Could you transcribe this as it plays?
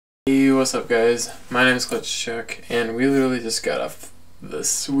Hey, what's up guys? My name is Chuck, and we literally just got off the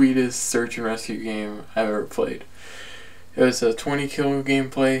sweetest search and rescue game I've ever played. It was a 20 kill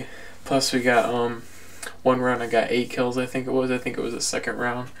gameplay, plus we got one round I got 8 kills. I think it was the second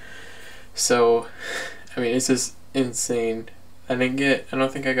round. So I mean, it's just insane. I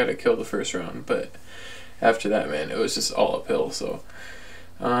don't think I got a kill the first round, but after that, man, it was just all uphill. So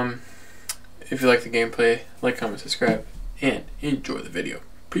if you like the gameplay, like, comment, subscribe, and enjoy the video.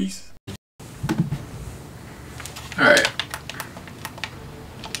 Peace. Alright.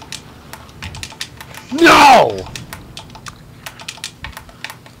 No!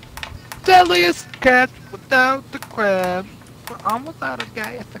 Deadliest cat without the crab. We're almost out of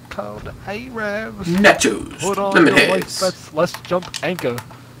gas to call the Arabs. Nachos. Put on Lemon your heads. life, let's jump anchor.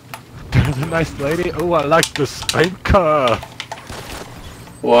 There's a nice lady. Oh, I like the spanker.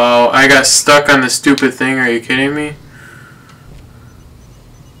 Wow, I got stuck on the stupid thing. Are you kidding me?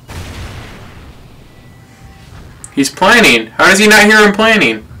 He's planning. How does he not hear him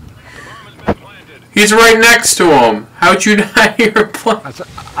planning? He's right next to him. How'd you not hear him planning?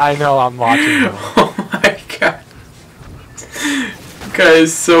 I know, I'm watching him. Oh my god. This guy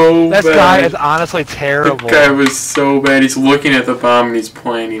is so bad. This guy is honestly terrible. The guy was so bad. He's looking at the bomb and he's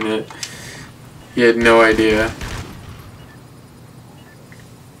planning it. He had no idea.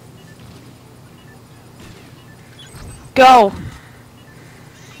 Go.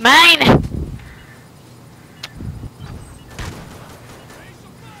 Mine.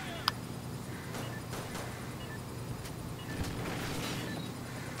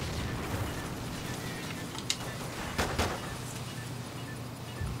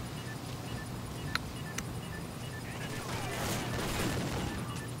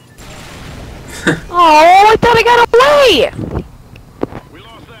 Oh, I thought I got away!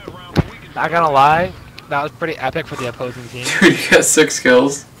 Not gonna lie, that was pretty epic for the opposing team. Dude, you got 6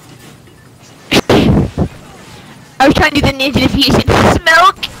 kills. I was trying to do the ninja diffusion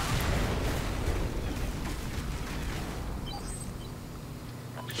smoke!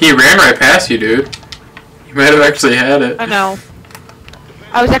 He ran right past you, dude. You might have actually had it. I know.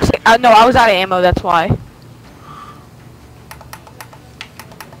 I was actually, no, I was out of ammo, that's why.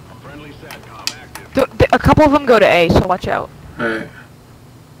 A couple of them go to A, so watch out. Alright.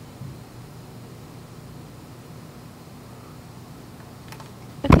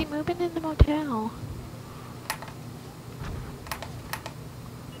 Is he moving in the motel?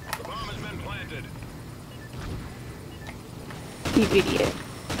 The bomb has been planted. You idiot.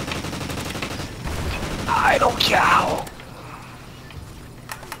 I don't cow.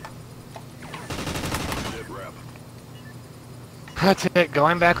 That's it,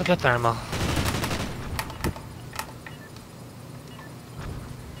 going back with the thermal.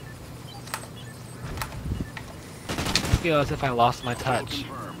 I feel as if I lost my touch.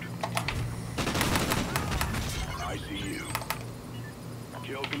 I see you.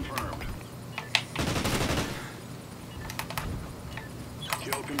 Kill confirmed.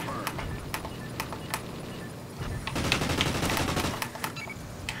 Kill confirmed.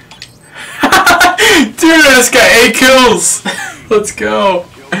 Dude, I just got 8 kills! Let's go!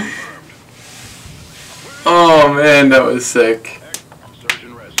 Oh man, that was sick. Search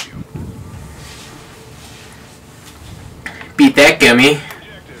and rescue. Beat that gummy.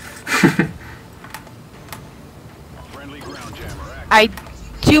 Friendly ground jammer active. I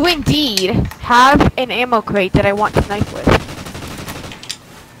do indeed have an ammo crate that I want to knife with.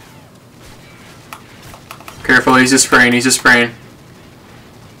 Careful, he's just spraying, he's just spraying.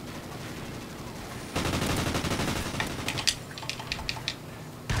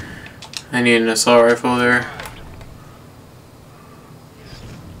 I need an assault rifle there.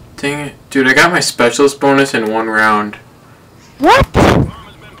 Dang it. Dude, I got my specialist bonus in 1 round. What? Bomb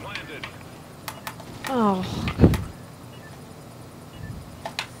has been planted. Oh.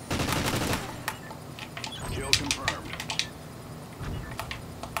 Kill confirmed.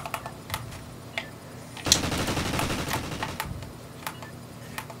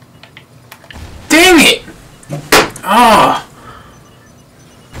 Dang it! Ah!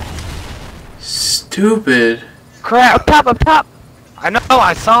 Stupid. Crap! Up top! I know,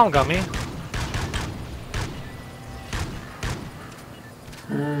 I saw him, Gummy.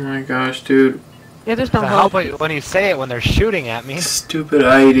 Oh my gosh, dude. Yeah, there's no So hope. how about when you say it when they're shooting at me? Stupid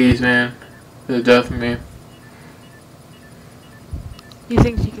IEDs, man. The death of me. He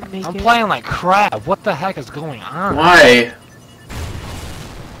thinks he can make I'm it. playing like crap. What the heck is going on? Why?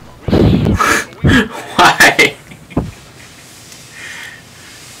 Why?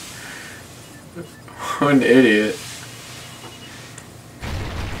 What an idiot.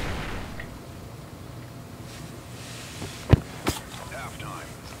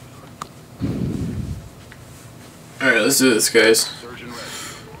 Let's do this, guys. Search and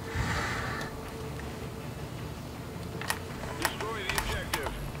rescue. Destroy the objective.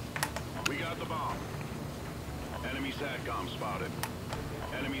 We got the bomb. Enemy SATCOM spotted.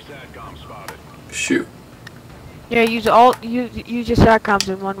 Enemy SATCOM spotted. Shoot. Yeah, use your SATCOMs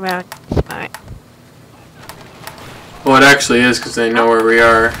in one round. Smart. Well, it actually is because they know where we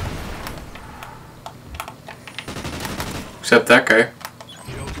are. Except that guy.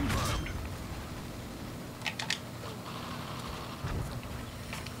 Kill confirmed.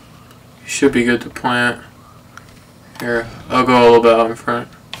 Should be good to plant. Here, I'll go a little bit out in front.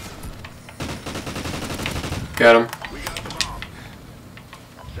 Got him. We got the bomb.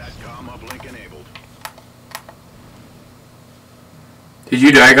 SATCOM uplink enabled. Did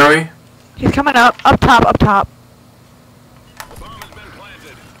you die, Gummy? He's coming up top, up top. The bomb has been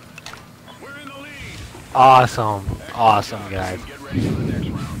planted. We're in the lead. Awesome. Awesome, guys. Get ready for the next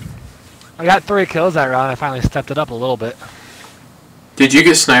round. I got 3 kills that round. I finally stepped it up a little bit. Did you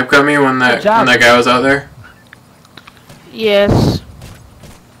get sniped, Gummy, when that guy was out there? Yes.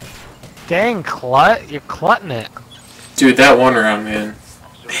 Dang, Clut. You're clutting it. Dude, that one round, man.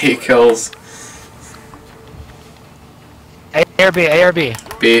 8 kills. A or B, A or B.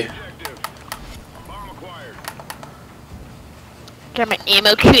 B. Objective. Bomb acquired. Got my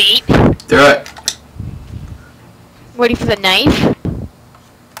ammo crate. Do it. Ready for the knife?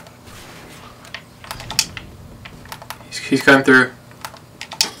 He's coming through.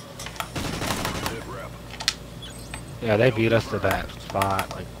 Sit rep. Yeah, they beat us to that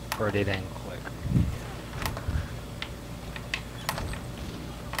spot, like, pretty dang quick.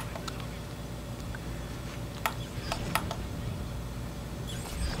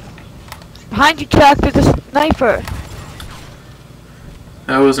 Behind you, Chuck, there's a sniper.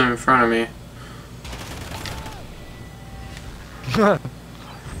 That wasn't in front of me.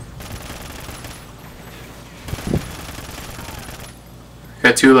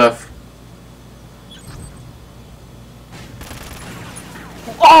 Got 2 left.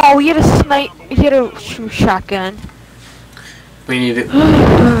 Oh, he had a he had a shotgun. We needed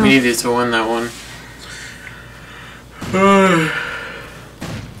to win that one.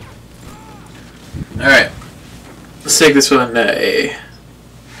 Alright. Let's take this one to A.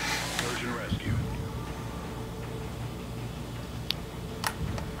 Search and rescue.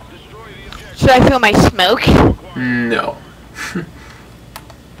 Destroy the objective. Should I feel my smoke? No.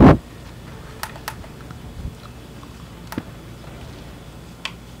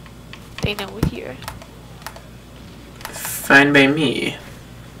 They know we're here. Fine by me.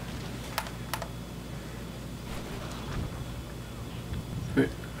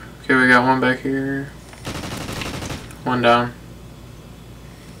 Okay, we got one back here. One down.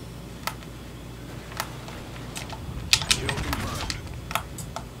 Kill confirmed.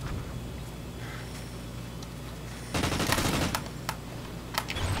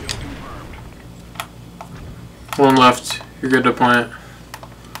 Kill confirmed. One left. You're good to plant.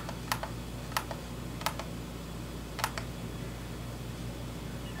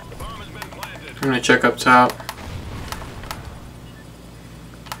 The bomb has been planted. I'm gonna check up top.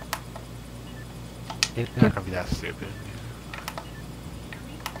 He's not gonna be that stupid.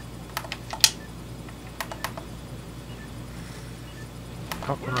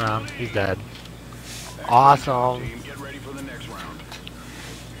 Come around, he's dead. Awesome. Team, get ready for the next round.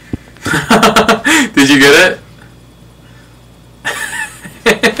 Did you get it?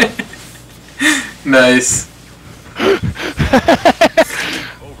 Nice.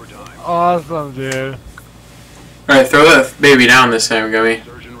 Overtime. Awesome, dude. Alright, throw that baby down this time, Gummy.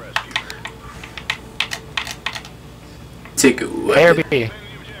 Search and rescue. Take a A or weapon. B? Defend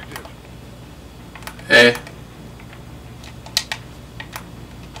the objective. Hey.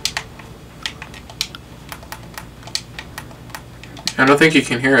 I don't think you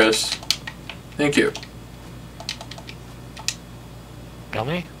can hear us. Thank you.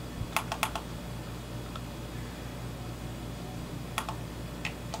 Gummy?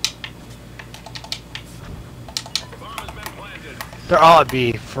 The bomb has been planted. They're all at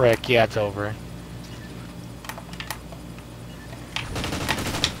B. Frick, yeah, it's over.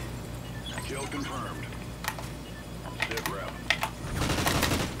 Kill confirmed. Sit rep.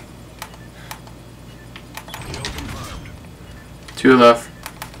 Kill confirmed. 2 left.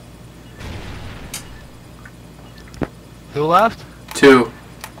 Who left? 2.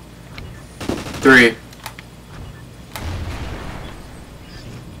 3.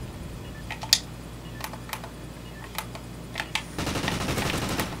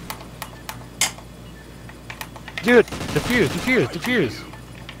 Dude, defuse, defuse, defuse.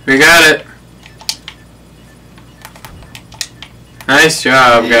 We got it. Nice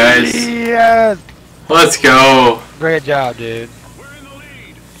job, guys. Yes! Let's go. Great job, dude. We're in the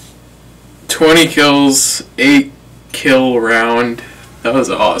lead. 20 kills, 8 kill round. That was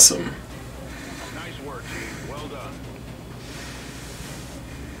awesome.